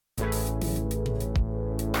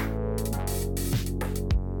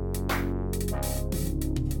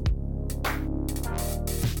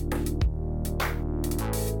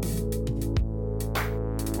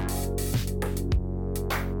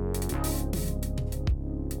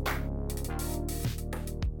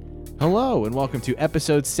Hello, and welcome to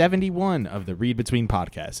episode 71 of the Read Between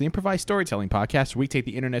Podcast, the improvised storytelling podcast where we take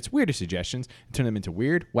the internet's weirdest suggestions and turn them into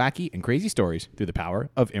weird, wacky, and crazy stories through the power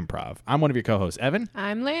of improv. I'm one of your co-hosts, Evan.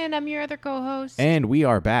 I'm Lynn. I'm your other co-host. And we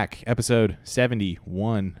are back, episode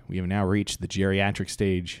 71. We have now reached the geriatric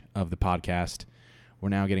stage of the podcast. We're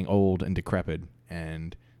now getting old and decrepit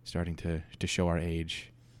and starting to show our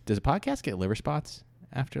age. Does a podcast get liver spots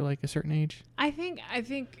after like a certain age? I think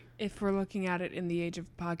if we're looking at it in the age of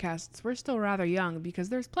podcasts, we're still rather young because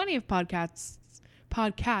there's plenty of podcasts.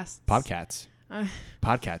 Podcasts.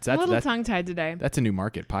 That's a little tongue-tied today. That's a new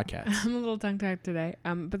market, podcasts. I'm a little tongue-tied today.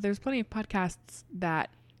 But there's plenty of podcasts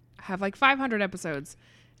that have like 500 episodes,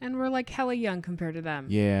 and we're like hella young compared to them.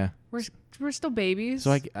 Yeah. We're still babies.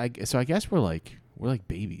 So I guess we're like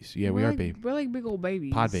babies. Yeah, we are babies. We're like big old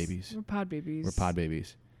babies. Pod babies. We're pod babies. We're pod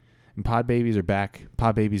babies. And pod babies are back.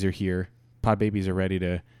 Pod babies are here. Pod babies are ready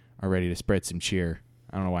to spread some cheer.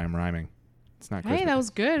 I don't know why I'm rhyming. It's not Christmas. Hey, that was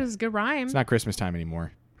good. It was a good rhyme. It's not Christmas time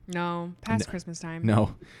anymore. No, past Christmas time.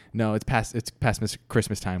 No, it's past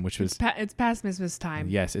Christmas time, which was it's past Christmas time.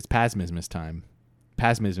 Yes, it's Pasmismas time.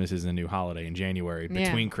 Pasmismas is a new holiday in January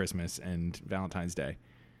between Christmas and Valentine's Day.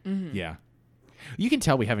 Mm-hmm. Yeah. You can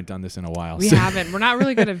tell we haven't done this in a while. We haven't. We're not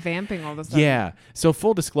really good at vamping all the time. Yeah. So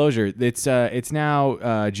full disclosure, it's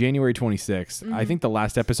now January 26th. Mm-hmm. I think the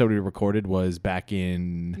last episode we recorded was back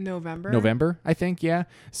in November, I think. Yeah.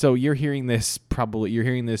 So you're hearing this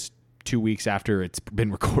 2 weeks after it's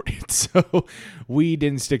been recorded. So we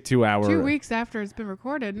didn't stick to our 2 weeks after it's been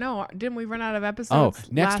recorded. No, didn't we run out of episodes? Oh,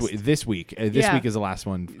 this week. This week is the last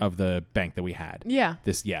one of the bank that we had. Yeah.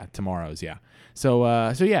 Tomorrow's. Yeah. So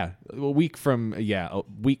yeah, a week from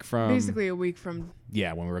basically a week from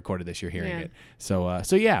when we recorded this, you're hearing it. So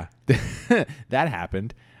yeah, that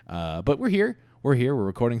happened. But we're here. We're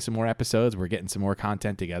recording some more episodes. We're getting some more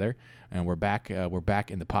content together, and we're back. We're back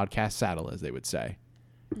in the podcast saddle, as they would say.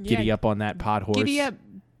 Yeah. Giddy up on that pod horse. Giddy up,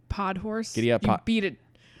 pod horse. Giddy up. You beat it.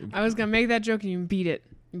 I was gonna make that joke, and you beat it.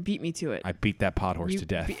 You beat me to it. I beat that pod horse to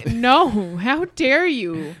death. No, how dare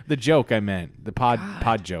you? The joke I meant. The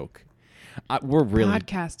pod joke. We're really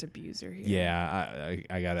podcast abuser here. Yeah,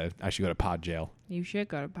 I should go to pod jail. You should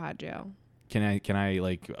go to pod jail. Can I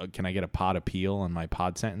get a pod appeal on my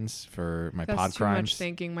pod sentence for my pod crimes? That's too much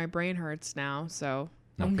thinking. My brain hurts now, so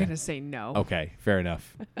I'm gonna say no. Okay, fair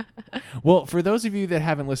enough. Well, for those of you that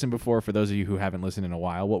haven't listened before, for those of you who haven't listened in a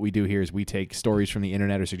while, what we do here is we take stories from the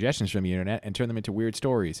internet or suggestions from the internet and turn them into weird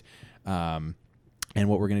stories. And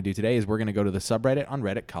what we're going to do today is we're going to go to the subreddit on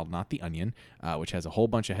Reddit called Not the Onion, which has a whole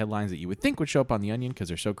bunch of headlines that you would think would show up on the Onion because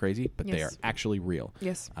they're so crazy, but they are actually real.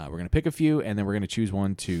 Yes. We're going to pick a few, and then we're going to choose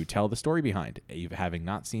one to tell the story behind, having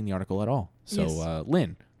not seen the article at all. So,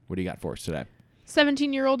 Lynn, what do you got for us today?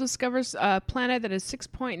 17-year-old discovers a planet that is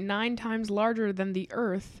 6.9 times larger than the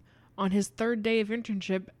Earth on his third day of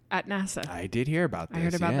internship at NASA. I did hear about this. I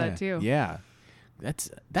heard about that, too. Yeah.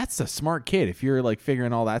 That's a smart kid if you're like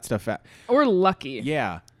figuring all that stuff out. Or lucky.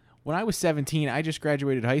 Yeah. When I was 17, I just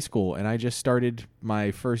graduated high school and I just started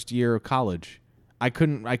my first year of college. I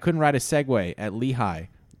couldn't ride a Segway at Lehigh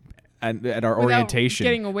at our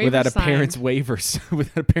orientation without a parent's waivers,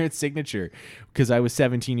 without a parent's signature, because I was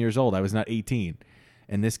 17 years old. I was not 18.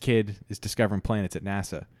 And this kid is discovering planets at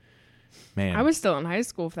NASA. Man, I was still in high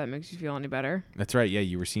school, if that makes you feel any better. That's right. Yeah,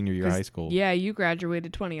 you were senior year of high school. Yeah, you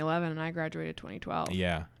graduated 2011 and I graduated 2012.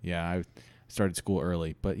 Yeah, I started school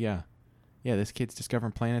early. But yeah, this kid's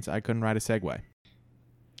discovering planets. I couldn't ride a Segway.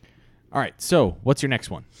 All right, so what's your next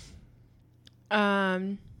one?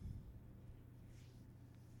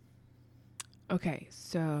 Okay,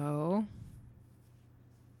 so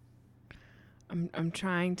I'm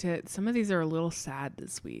trying to. Some of these are a little sad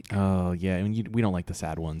this week. Oh yeah, I mean we don't like the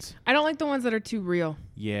sad ones. I don't like the ones that are too real.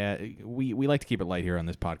 Yeah, we like to keep it light here on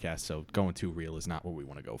this podcast, so going too real is not what we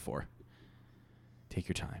want to go for. Take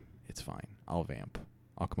your time. It's fine. I'll vamp.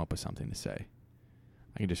 I'll come up with something to say.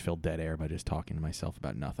 I can just fill dead air by just talking to myself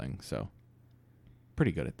about nothing. So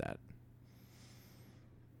pretty good at that.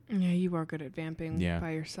 Yeah, you are good at vamping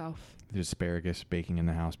by yourself. There's asparagus baking in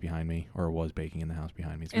the house behind me, or was baking in the house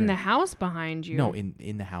behind me. In the house behind you? No,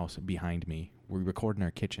 in the house behind me. We record in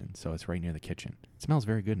our kitchen, so it's right near the kitchen. It smells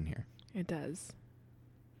very good in here. It does.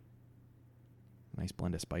 Nice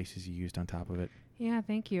blend of spices you used on top of it. Yeah,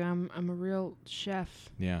 thank you. I'm a real chef.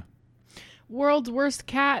 Yeah. World's worst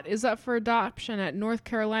cat is up for adoption at North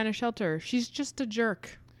Carolina shelter. She's just a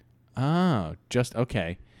jerk. Oh,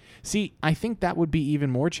 okay. See, I think that would be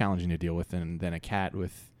even more challenging to deal with than a cat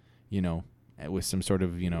with, with some sort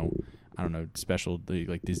of, I don't know, special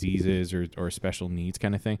like diseases or special needs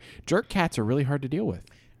kind of thing. Jerk cats are really hard to deal with.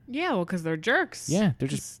 Yeah, well, because they're jerks. Yeah, they're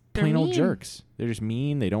just plain old jerks. They're just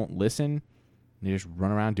mean. They don't listen. They just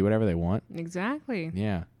run around, do whatever they want. Exactly.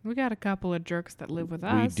 Yeah. We got a couple of jerks that live with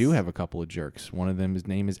us. We do have a couple of jerks. One of them, his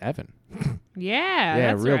name is Evan. Yeah, yeah,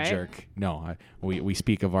 that's real right. jerk. No, we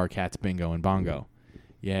speak of our cats Bingo and Bongo.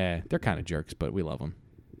 Yeah, they're kind of jerks, but we love them.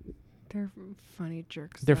 They're funny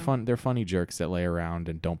jerks. They're fun. They're funny jerks that lay around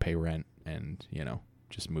and don't pay rent and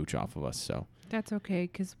just mooch off of us. So that's okay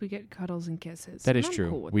because we get cuddles and kisses. That is true.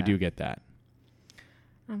 Cool we do get that.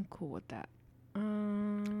 I'm cool with that.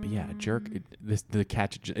 But yeah, a jerk. The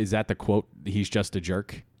cat is that the quote? He's just a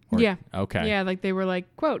jerk. Or, yeah. Okay. Yeah, like they were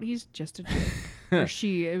like, quote, he's just a jerk. Or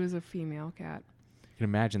she. It was a female cat. You can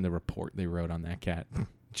imagine the report they wrote on that cat.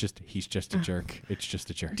 He's just a jerk. It's just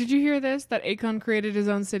a jerk. Did you hear this? That Akon created his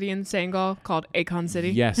own city in Senegal called Akon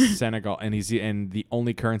City. Yes, Senegal, and the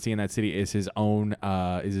only currency in that city is his own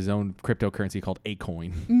cryptocurrency called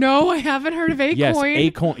Acoin. No, I haven't heard of Acoin. Yes,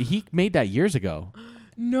 Acoin. He made that years ago.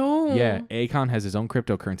 No. Yeah, Akon has his own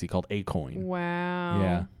cryptocurrency called Acoin. Wow.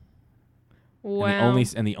 Yeah. Wow.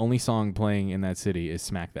 And the only song playing in that city is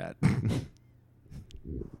Smack That.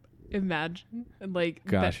 Imagine, like,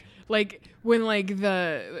 gosh, like when like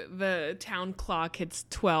the town clock hits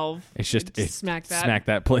 12. It's Smack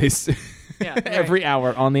That place. Yeah, right. Every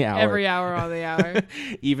hour on the hour. Every hour on the hour.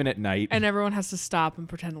 Even at night. And everyone has to stop and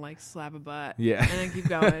pretend to like slap a butt. Yeah. And then keep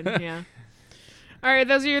going. Yeah. All right,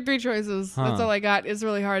 those are your 3 choices. Huh. That's all I got. It's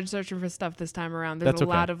really hard searching for stuff this time around. There's a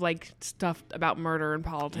lot of like stuff about murder and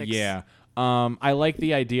politics. Yeah. I like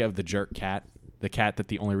the idea of the jerk cat. The cat that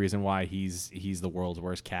the only reason why he's the world's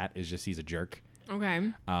worst cat is just he's a jerk.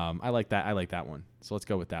 Okay. I like that. I like that one. So let's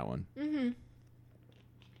go with that one. Mm-hmm.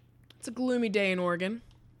 It's a gloomy day in Oregon.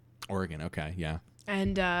 Oregon. Okay. Yeah.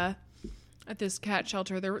 And at this cat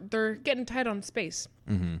shelter, they're getting tight on space.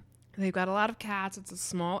 Mm-hmm. They've got a lot of cats. It's a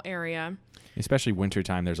small area. Especially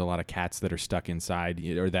wintertime, there's a lot of cats that are stuck inside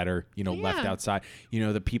or that are, left outside.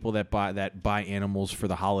 The people that buy animals for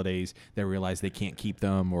the holidays that realize they can't keep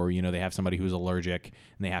them or, they have somebody who's allergic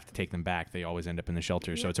and they have to take them back. They always end up in the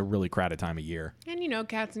shelter. So it's a really crowded time of year. And,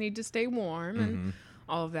 cats need to stay warm and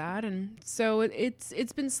all of that. And so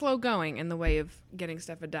it's been slow going in the way of getting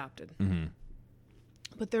stuff adopted. Mm-hmm.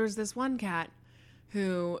 But there's this one cat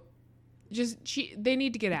who they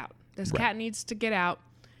need to get out. This cat needs to get out.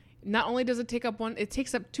 Not only does it take up it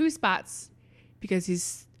takes up 2 spots because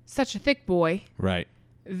he's such a thick boy. Right.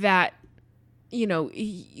 That,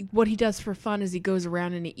 what he does for fun is he goes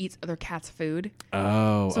around and he eats other cats' food.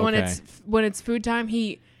 Oh, so okay. when it's food time,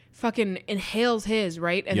 he fucking inhales his,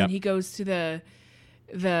 right? And then he goes to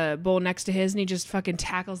the bowl next to his and he just fucking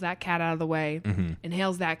tackles that cat out of the way,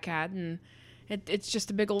 inhales that cat, and it's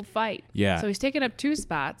just a big old fight. Yeah. So he's taking up 2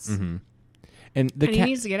 spots. Mm-hmm. And he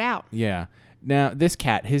needs to get out. Yeah. Now, this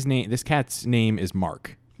cat's name is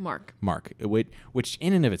Mark. Mark, which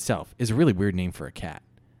in and of itself is a really weird name for a cat.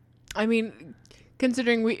 I mean,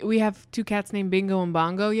 considering we have 2 cats named Bingo and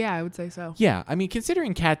Bongo, yeah, I would say so. Yeah, I mean,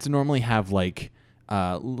 considering cats normally have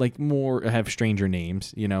have stranger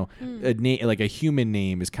names, like a human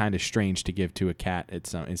name is kind of strange to give to a cat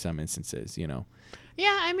in some instances,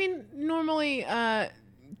 Yeah, I mean, normally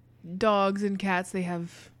dogs and cats, they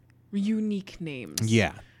have unique names.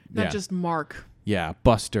 Yeah. Not just Mark. Yeah,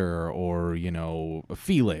 Buster or,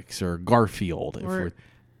 Felix or Garfield. Or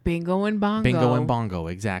Bingo and Bongo. Bingo and Bongo,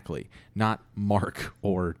 exactly. Not Mark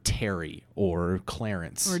or Terry or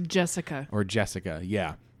Clarence. Or Jessica.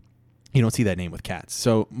 Yeah. You don't see that name with cats.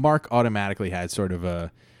 So Mark automatically had sort of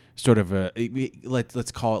a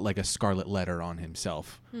let's call it like a scarlet letter on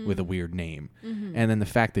himself with a weird name. Mm-hmm. And then the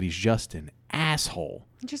fact that he's just an asshole.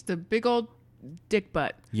 Just a big old dick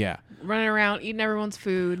butt. Yeah. Running around eating everyone's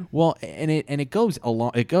food. Well, and it goes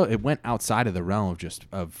along. It went outside of the realm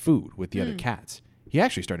of food with the other cats. He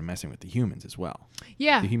actually started messing with the humans as well.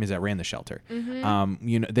 Yeah. The humans that ran the shelter.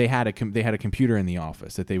 Mm-hmm. They had a computer in the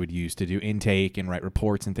office that they would use to do intake and write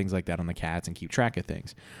reports and things like that on the cats and keep track of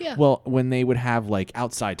things. Yeah. Well, when they would have like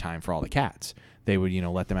outside time for all the cats, they would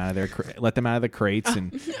let them out of the crates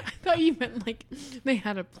and. I thought you meant like they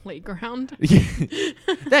had a playground.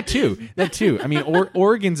 That too. I mean,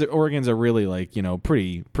 Oregon's a really like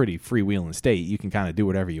pretty freewheeling state. You can kind of do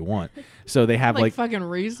whatever you want. So they have like fucking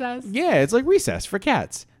recess. Yeah, it's like recess for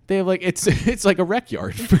cats. They have like it's like a rec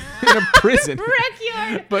yard in a prison. Rec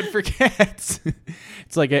yard. But for cats,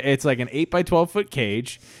 it's like an 8x12 foot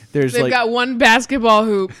cage. They've got one basketball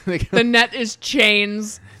hoop. The net is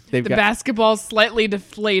chains. Basketball's slightly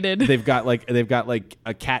deflated. They've got like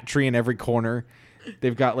a cat tree in every corner.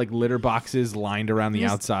 They've got like litter boxes lined around the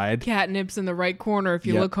outside. Catnip's in the right corner if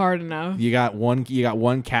you look hard enough. You got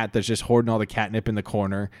one cat that's just hoarding all the catnip in the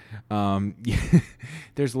corner.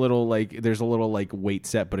 There's a little weight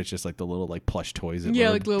set, but it's just like the little like plush toys.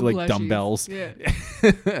 Like little like dumbbells. Yeah.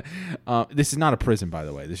 This is not a prison, by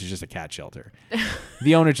the way. This is just a cat shelter.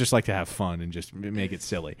 The owners just like to have fun and just make it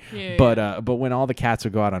silly. But when all the cats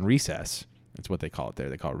would go out on recess, that's what they call it there.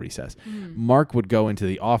 They call it recess. Mark would go into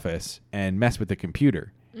the office and mess with the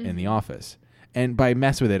computer in the office. And by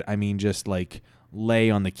mess with it, I mean just like lay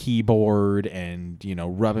on the keyboard and,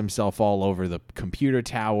 rub himself all over the computer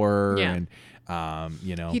tower. Yeah. And,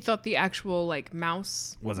 He thought the actual like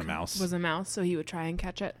mouse was a mouse. So he would try and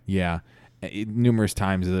catch it. Yeah. Numerous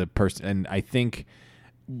times the person, and I think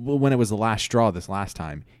when it was the last straw this last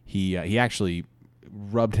time, he actually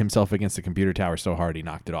rubbed himself against the computer tower so hard he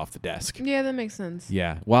knocked it off the desk. Yeah, that makes sense.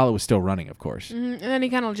 Yeah, while it was still running, of course. Mm-hmm. And then he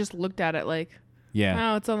kind of just looked at it like,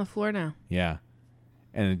 oh, it's on the floor now. Yeah.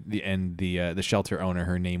 And the shelter owner,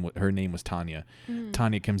 her name was Tanya.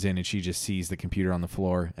 Tanya comes in and she just sees the computer on the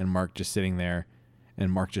floor and Mark just sitting there, and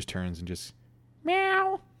Mark just turns and just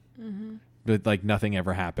meow. Mm-hmm. But like nothing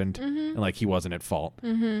ever happened, and like he wasn't at fault.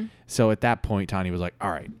 Mm-hmm. So at that point, Tanya was like, "All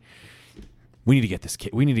right, we need to get this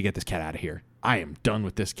kid. We need to get this cat out of here. I am done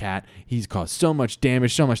with this cat. He's caused so much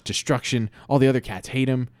damage, so much destruction. All the other cats hate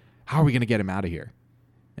him. How are we going to get him out of here?"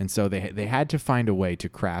 And so they had to find a way to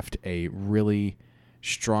craft a really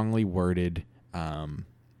strongly worded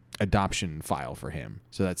adoption file for him,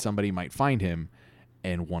 so that somebody might find him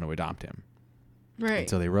and want to adopt him. Right. And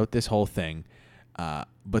so they wrote this whole thing.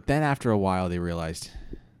 But then after a while, they realized,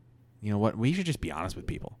 you know what? We should just be honest with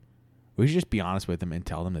people. We should just be honest with them and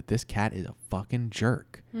tell them that this cat is a fucking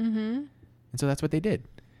jerk. Mm-hmm. And so that's what they did.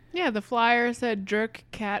 Yeah, the flyer said, "Jerk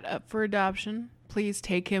cat up for adoption. Please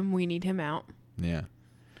take him. We need him out." Yeah.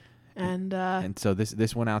 And so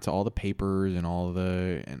this went out to all the papers and all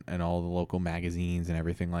the local magazines and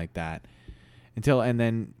everything like that. And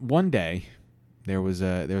then one day there was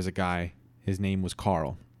a guy. His name was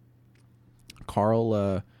Carl. Carl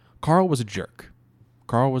was a jerk.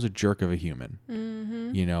 Carl was a jerk of a human.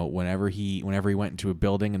 Mm-hmm. Whenever he went into a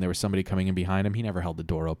building and there was somebody coming in behind him, he never held the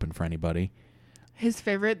door open for anybody. His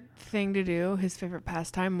favorite thing to do, his favorite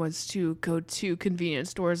pastime, was to go to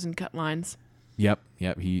convenience stores and cut lines. Yep.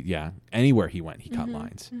 Anywhere he went, he cut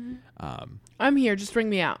lines. Mm-hmm. I'm here. Just ring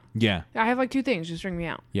me out. Yeah. I have like 2 things. Just ring me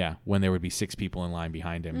out. Yeah. When there would be 6 people in line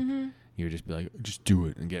behind him, he would just be like, "Just do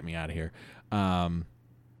it and get me out of here."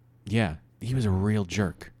 Yeah. He was a real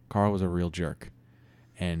jerk. Carl was a real jerk,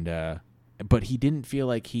 and but he didn't feel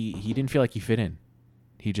like he fit in.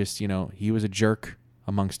 He just he was a jerk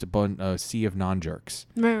amongst a sea of non-jerks.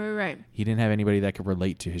 Right. He didn't have anybody that could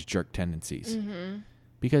relate to his jerk tendencies. Mm-hmm.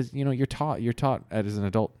 Because you're taught as an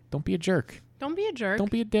adult, don't be a jerk. Don't be a jerk.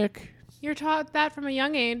 Don't be a dick. You're taught that from a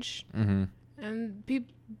young age. Mm-hmm. And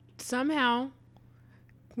somehow,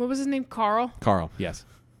 what was his name? Carl. Yes.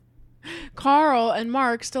 Carl and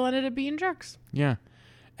Mark still ended up being jerks. Yeah.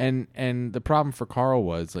 And the problem for Carl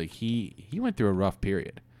was like he went through a rough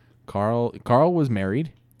period. Carl was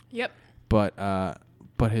married. Yep.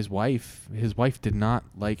 But his wife did not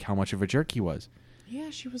like how much of a jerk he was.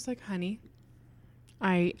 Yeah, she was like, "Honey,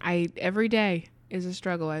 I every day is a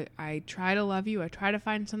struggle. I try to love you. I try to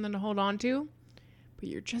find something to hold on to, but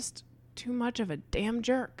you're just too much of a damn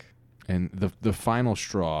jerk." And the final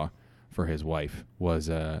straw for his wife was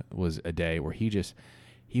a day where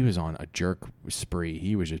he was on a jerk spree.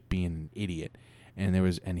 He was just being an idiot. And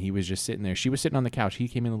he was just sitting there. She was sitting on the couch. He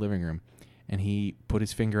came in the living room and he put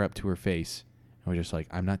his finger up to her face and was just like,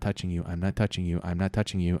 "I'm not touching you. I'm not touching you. I'm not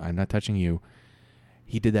touching you. I'm not touching you."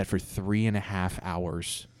 He did that for 3.5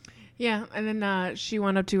 hours. Yeah. And then she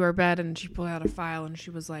went up to her bed and she pulled out a file and she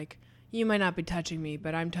was like, "You might not be touching me,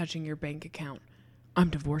 but I'm touching your bank account. I'm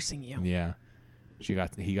divorcing you." Yeah. He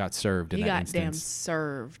got served in that instance. He got damn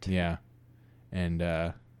served. Yeah. And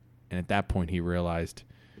at that point he realized,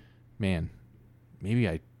 man, maybe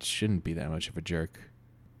I shouldn't be that much of a jerk.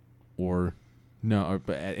 But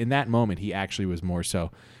in that moment he actually was more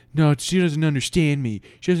so, "No, she doesn't understand me.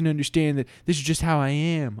 She doesn't understand that this is just how I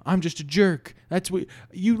am. I'm just a jerk. That's what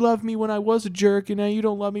you love me when I was a jerk, and now you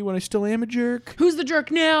don't love me when I still am a jerk. Who's the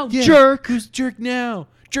jerk now? Yeah, jerk. Who's the jerk now?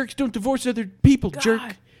 Jerks don't divorce other people, God,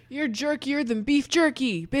 jerk. You're jerkier than beef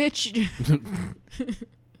jerky, bitch."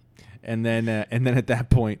 And then at that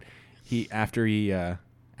point, after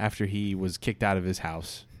he was kicked out of his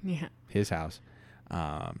house, he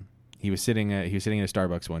was sitting at a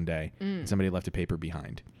Starbucks one day, and somebody left a paper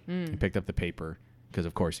behind. He picked up the paper because,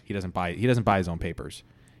 of course, he doesn't buy his own papers.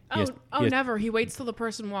 Never. He waits till the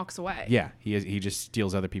person walks away. Yeah, he just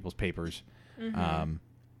steals other people's papers. Mm-hmm.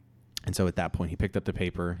 And so at that point, he picked up the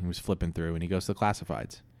paper. He was flipping through, and he goes to the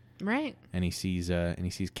classifieds. Right. And he sees a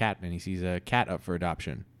cat up for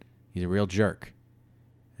adoption. He's a real jerk.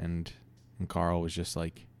 And Carl was just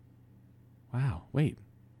like, "Wow, wait,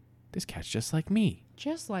 this cat's just like me."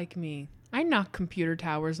 Just like me. I knock computer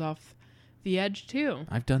towers off the edge too.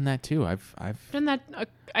 I've done that too. I've done that.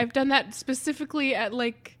 I've done that specifically at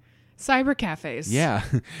like cyber cafes. Yeah,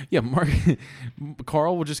 yeah.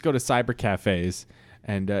 Carl will just go to cyber cafes.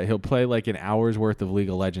 And he'll play like an hour's worth of League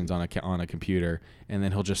of Legends on a computer, and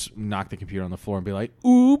then he'll just knock the computer on the floor and be like,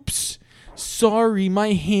 "Oops, sorry,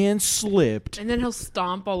 my hand slipped." And then he'll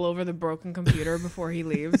stomp all over the broken computer before he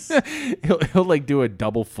leaves. he'll like do a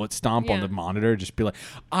double foot stomp on the monitor, just be like,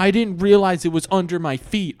 "I didn't realize it was under my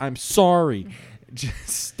feet. I'm sorry." Just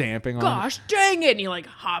stamping on it. Gosh dang it! And he like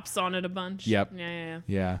hops on it a bunch. Yep.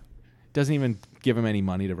 Yeah. Doesn't even give him any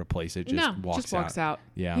money to replace it. Just walks out.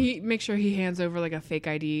 Yeah. He makes sure he hands over like a fake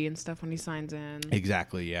ID and stuff when he signs in.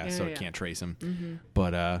 Exactly. Yeah. So it can't trace him. Mm-hmm.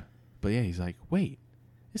 But yeah, he's like, "Wait,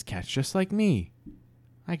 this cat's just like me.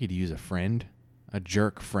 I could use a friend, a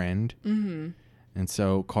jerk friend." Mm-hmm. And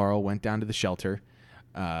so Carl went down to the shelter,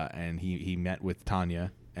 and he met with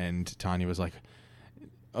Tanya, and Tanya was like,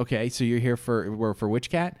 "Okay, so you're here for which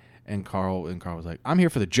cat?" And Carl was like, "I'm here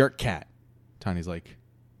for the jerk cat." Tanya's like,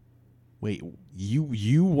 "Wait,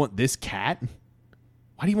 you want this cat?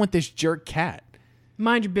 Why do you want this jerk cat?"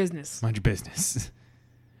 Mind your business. Mind your business.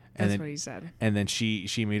 That's what he said. And then she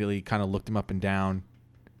immediately kind of looked him up and down,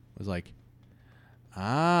 was like,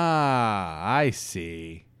 I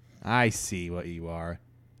see what you are.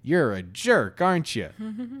 You're a jerk, aren't you?"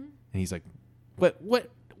 And he's like,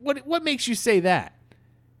 what makes you say that?"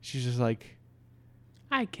 She's just like,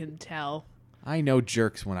 "I can tell. I know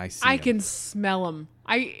jerks when I see them. I can smell them.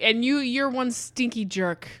 You're one stinky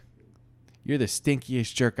jerk. You're the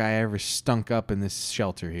stinkiest jerk I ever stunk up in this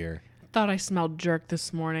shelter here. Thought I smelled jerk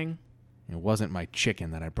this morning. It wasn't my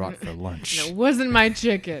chicken that I brought for lunch." It wasn't my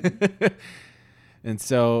chicken. And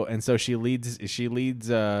so she leads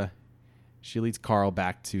Carl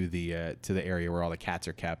back to the area where all the cats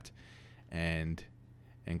are kept, and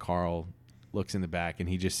Carl looks in the back and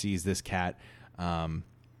he just sees this cat.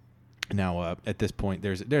 Now, at this point,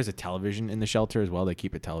 there's a television in the shelter as well. They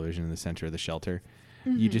keep a television in the center of the shelter.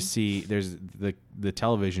 Mm-hmm. You just see there's the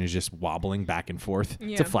television is just wobbling back and forth.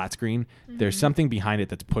 Yeah. It's a flat screen. Mm-hmm. There's something behind it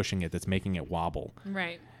that's pushing it, that's making it wobble.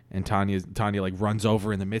 Right. And Tanya like runs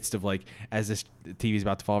over in the midst of like, as this TV's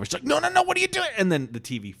about to fall over. She's like, no, what are you doing? And then the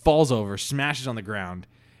TV falls over, smashes on the ground,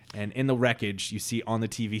 and in the wreckage, you see on the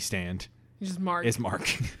TV stand is Mark.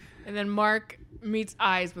 And then Mark meets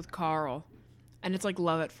eyes with Carl. And it's like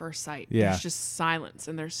love at first sight. Yeah. There's just silence,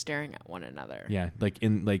 and they're staring at one another. Yeah,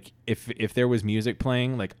 if there was music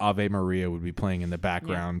playing, like Ave Maria would be playing in the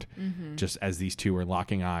background, just as these two are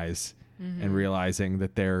locking eyes and realizing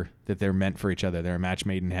that they're meant for each other. They're a match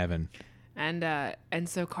made in heaven. And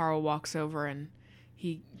so Carl walks over and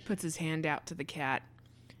he puts his hand out to the cat,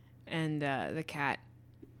 and the cat,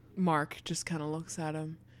 Mark, just kind of looks at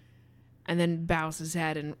him, and then bows his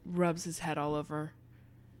head and rubs his head all over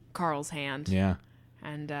Carl's hand. Yeah.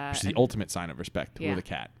 And which is the ultimate sign of respect with a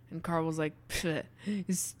cat. And Carl was like,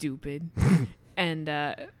 "Stupid." And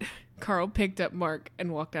Carl picked up Mark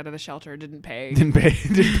and walked out of the shelter. Didn't pay. And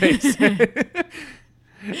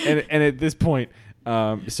at this point,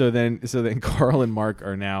 so then Carl and Mark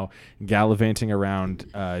are now gallivanting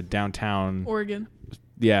around downtown Oregon.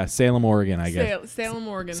 Yeah, Salem, Oregon, I guess. Salem,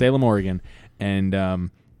 Oregon. Salem, Oregon.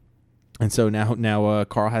 And so now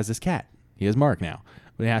Carl has this cat. He has Mark now.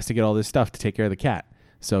 But he has to get all this stuff to take care of the cat.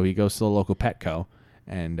 So he goes to the local Petco,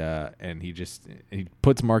 and he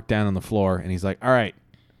puts Mark down on the floor, and he's like, "All right,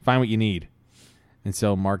 find what you need." And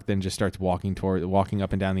so Mark then just starts walking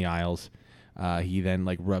up and down the aisles. He then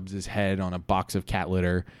like rubs his head on a box of cat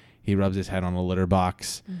litter. He rubs his head on a litter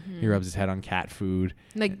box. Mm-hmm. He rubs his head on cat food.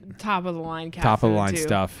 Like top of the line cat Top food of the line too.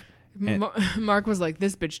 stuff. Mark was like,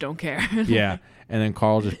 "This bitch don't care." Yeah. And then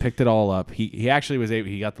Carl just picked it all up. He actually was able.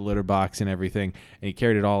 He got the litter box and everything, and he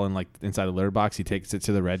carried it all in like inside the litter box. He takes it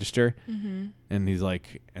to the register, and he's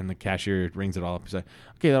like, and the cashier rings it all up. He's like,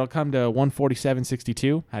 "Okay, that'll come to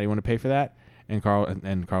 $147.62. How do you want to pay for that?" And Carl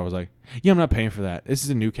was like, "Yeah, I'm not paying for that. This is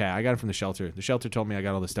a new cat. I got it from the shelter. The shelter told me I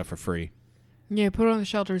got all this stuff for free." Yeah, put it on the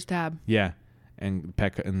shelter's tab. Yeah. And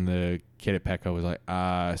the kid at Petco was like,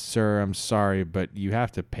 "Sir, I'm sorry, but you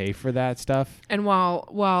have to pay for that stuff." And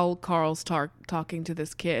while Carl's talking to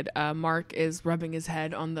this kid, Mark is rubbing his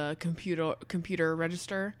head on the computer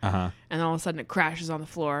register, and all of a sudden it crashes on the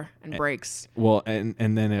floor and breaks. Well, and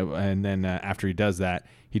then after he does that,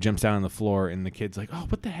 he jumps down on the floor, and the kid's like, "Oh,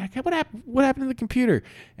 what the heck? What happened? What happened to the computer?"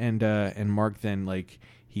 And Mark then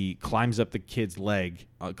he climbs up the kid's leg,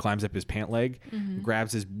 climbs up his pant leg,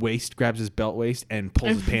 grabs his belt waist, and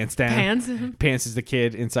pulls his pants down. Pantses the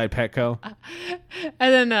kid inside Petco.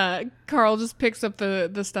 And then Carl just picks up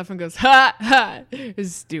the stuff and goes, "Ha ha,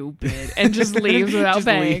 stupid," and just leaves without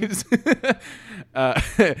paying.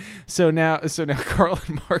 So now Carl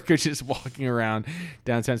and Mark are just walking around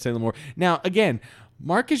downtown Salem Moore. Now again,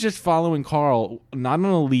 Mark is just following Carl, not on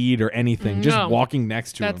a lead or anything, just walking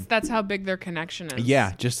next to him. That's how big their connection is.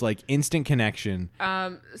 Yeah, just like instant connection.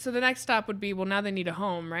 So the next stop would be, well, now they need a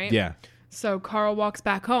home, right? Yeah. So Carl walks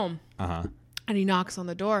back home. And he knocks on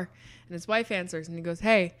the door, and his wife answers, and he goes,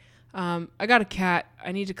 "Hey, I got a cat.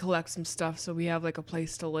 I need to collect some stuff so we have like a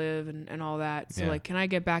place to live and all that. So can I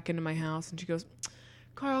get back into my house?" And she goes,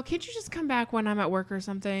 "Carl, can't you just come back when I'm at work or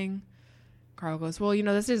something?" Carl goes, "Well,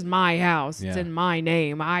 this is my house. It's in my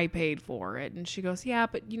name. I paid for it." And she goes, "Yeah,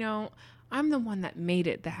 but I'm the one that made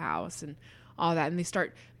it the house and all that." And they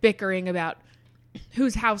start bickering about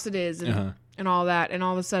whose house it is and all that. And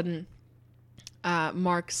all of a sudden,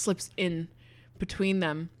 Mark slips in between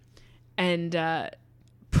them and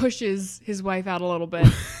pushes his wife out a little bit.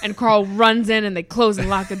 And Carl runs in, and they close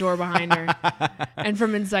and lock the door behind her. And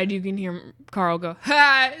from inside, you can hear Carl go,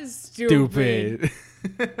 "Ha, stupid."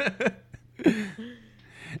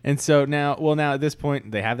 And so now at this point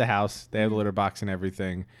they have the house, they have the litter box and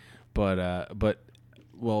everything, but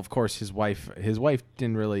of course his wife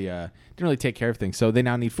didn't really take care of things, so they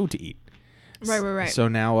now need food to eat. Right. So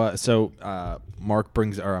now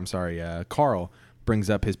Carl brings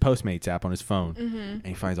up his Postmates app on his phone, and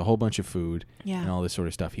he finds a whole bunch of food and all this sort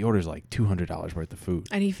of stuff. He orders like $200 worth of food,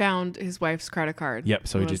 and he found his wife's credit card. Yep.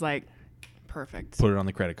 So he was like, perfect. Put it on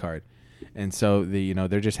the credit card. And so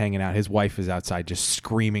they're just hanging out. His wife is outside just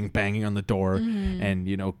screaming, banging on the door. And,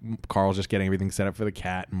 Carl's just getting everything set up for the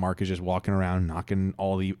cat. And Mark is just walking around, knocking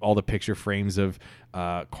all the picture frames of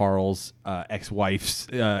Carl's ex-wife's,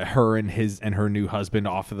 her and her new husband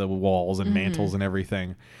off of the walls and mantles and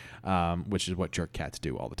everything, which is what jerk cats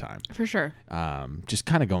do all the time. For sure. Just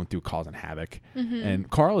kind of going through causing havoc. And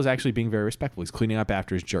Carl is actually being very respectful. He's cleaning up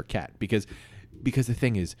after his jerk cat. Because the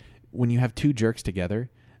thing is, when you have two jerks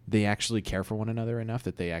together, they actually care for one another enough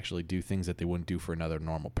that they actually do things that they wouldn't do for another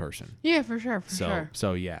normal person. Yeah, for sure.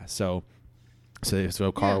 So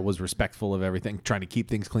Carl was respectful of everything, trying to keep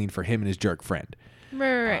things clean for him and his jerk friend.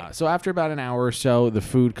 Right. So after about an hour or so, the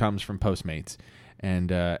food comes from Postmates, and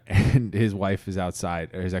his wife is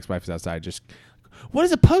outside, or his ex-wife is outside, just, "What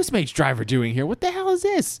is a Postmates driver doing here? What the hell is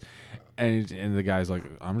this?" And the guy's like,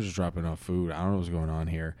 "I'm just dropping off food. I don't know what's going on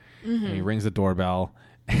here." And he rings the doorbell.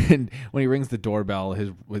 And when he rings the doorbell,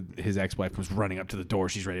 his ex-wife comes running up to the door.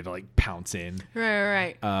 She's ready to pounce in.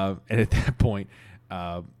 Right. And at that point,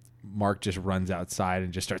 Mark just runs outside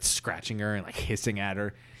and just starts scratching her and hissing at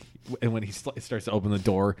her. And when he starts to open the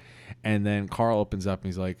door, and then Carl opens up and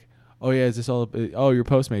he's like, "Oh yeah, is this all? Oh, you're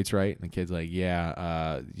Postmates, right?" And the kid's like,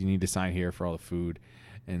 "Yeah. You need to sign here for all the food."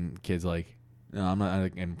 And the kid's like, "No, I'm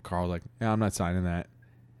not." And Carl's like, "No, I'm not signing that."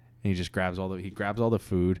 And he just grabs all the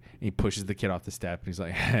food, and he pushes the kid off the step, and he's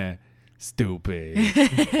like, "Stupid."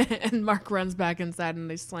 And Mark runs back inside, and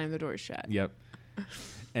they slam the door shut. Yep.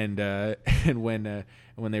 And when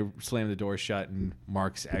they slam the door shut, and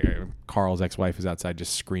Carl's ex-wife is outside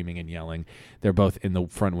just screaming and yelling, they're both in the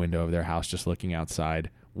front window of their house just looking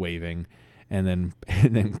outside, waving, and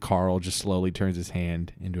then Carl just slowly turns his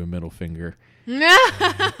hand into a middle finger.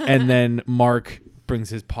 And then Mark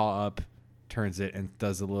brings his paw up, turns it, and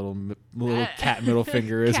does a little cat middle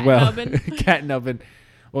finger as well. Cat nubbin.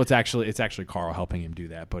 Well, it's actually Carl helping him do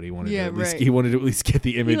that, but he wanted to at least get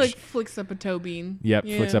the image. He flicks up a toe bean. Yep,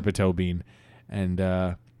 flicks up a toe bean, and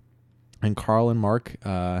Carl and Mark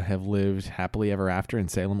have lived happily ever after in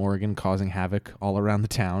Salem, Oregon, causing havoc all around the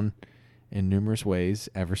town in numerous ways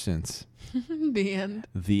ever since. The end.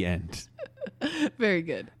 The end. Very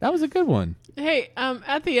good. That was a good one. Hey,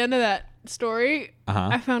 at the end of that story,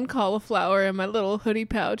 I found cauliflower in my little hoodie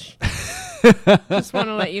pouch. Just want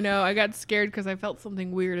to let you know, I got scared because I felt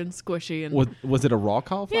something weird and squishy. And was it a raw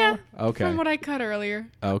cauliflower? Yeah. Okay. From what I cut earlier.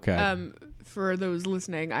 Okay. For those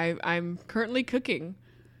listening, I'm currently cooking.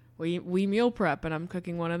 We meal prep, and I'm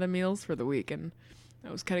cooking one of the meals for the week, and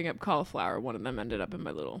I was cutting up cauliflower. One of them ended up in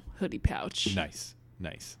my little hoodie pouch. Nice.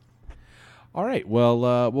 All right.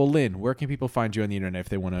 Well, Lynn, where can people find you on the internet if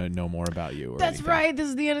they want to know more about you? That's anything? Right. This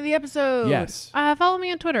is the end of the episode. Yes. Follow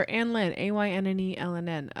me on Twitter, AnnLynn,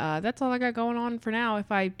 AYNNELNN. That's all I got going on for now.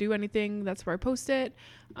 If I do anything, that's where I post it.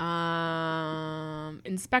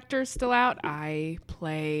 Inspector's still out. I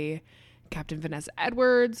play Captain Vanessa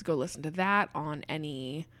Edwards. Go listen to that on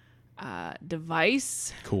any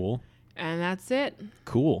device. Cool. And that's it.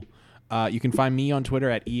 Cool. You can find me on Twitter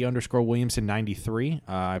at E_Williamson93.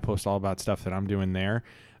 I post all about stuff that I'm doing there.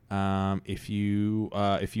 If you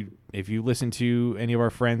listen to any of our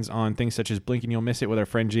friends on things such as Blink and You'll Miss It with our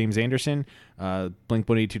friend James Anderson,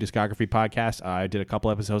 Blink-182 Discography Podcast, I did a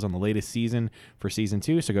couple episodes on the latest season for season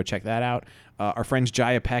 2, so go check that out. Our friends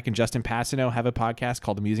Jaya Peck and Justin Passano have a podcast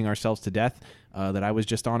called Amusing Ourselves to Death that I was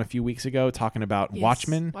just on a few weeks ago talking about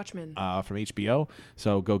Watchmen from HBO,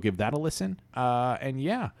 so go give that a listen.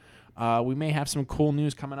 We may have some cool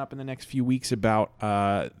news coming up in the next few weeks about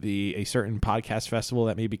a certain podcast festival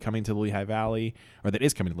that may be coming to the Lehigh Valley, or that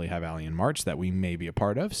is coming to Lehigh Valley in March, that we may be a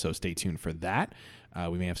part of, so stay tuned for that.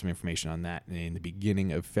 We may have some information on that in the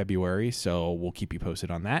beginning of February, so we'll keep you posted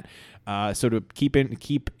on that. So to keep in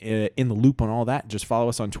the loop on all that, just follow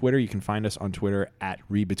us on Twitter. You can find us on Twitter at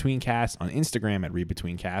ReadBetweenCast, on Instagram at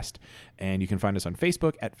ReadBetweenCast, and you can find us on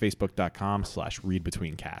Facebook at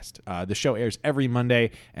facebook.com/ReadBetweenCast. The show airs every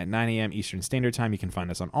Monday at 9 a.m. Eastern Standard Time. You can find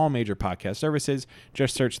us on all major podcast services.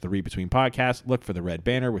 Just search the Read Between Podcast, look for the red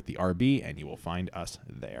banner with the RB, and you will find us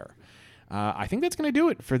there. I think that's going to do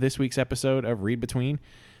it for this week's episode of Read Between.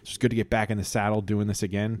 It's just good to get back in the saddle doing this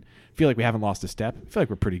again. I feel like we haven't lost a step. I feel like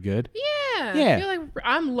we're pretty good. Yeah. I feel like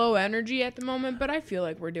I'm low energy at the moment, but I feel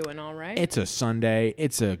like we're doing all right. It's a Sunday.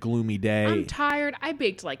 It's a gloomy day. I'm tired. I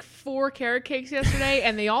baked like 4 carrot cakes yesterday,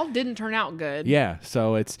 and they all didn't turn out good. Yeah,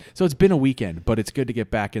 so it's been a weekend, but it's good to get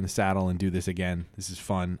back in the saddle and do this again. This is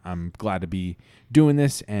fun. I'm glad to be doing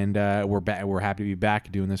this, and we're happy to be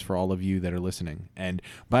back doing this for all of you that are listening. And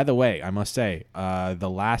by the way, I must say, the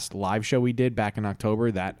last live show we did back in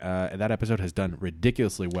October, that episode has done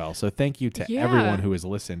ridiculously well. So thank you to everyone who has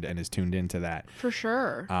listened and has tuned into that. For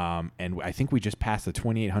sure. And I think we just passed the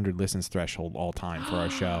 2,800 listens threshold all time for our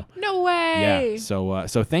show. No way. Yeah.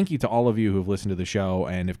 So thank you to all of you who have listened to the show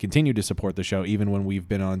and have continued to support the show, even when we've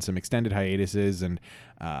been on some extended hiatuses. And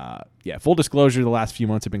full disclosure, the last few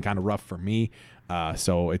months have been kind of rough for me.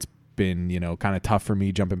 So it's been, kind of tough for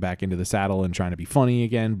me jumping back into the saddle and trying to be funny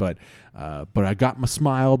again, but I got my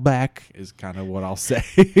smile back is kind of what I'll say.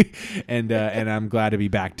 and I'm glad to be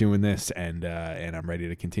back doing this, and I'm ready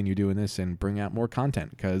to continue doing this and bring out more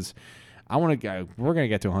content, because we're going to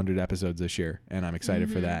get to 100 episodes this year, and I'm excited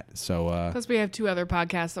for that. So plus we have 2 other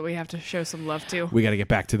podcasts that we have to show some love to. We got to get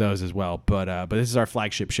back to those as well. But this is our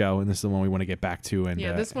flagship show, and this is the one we want to get back to. And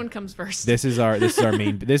this one comes first. This is our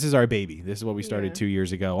main. This is our baby. This is what we started 2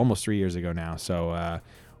 years ago, almost 3 years ago now. So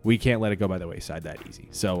we can't let it go by the wayside that easy.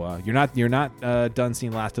 So you're not done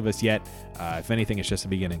seeing Last of Us yet. If anything, it's just the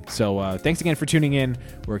beginning. So thanks again for tuning in.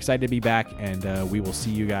 We're excited to be back, and we will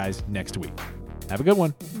see you guys next week. Have a good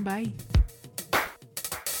one. Bye.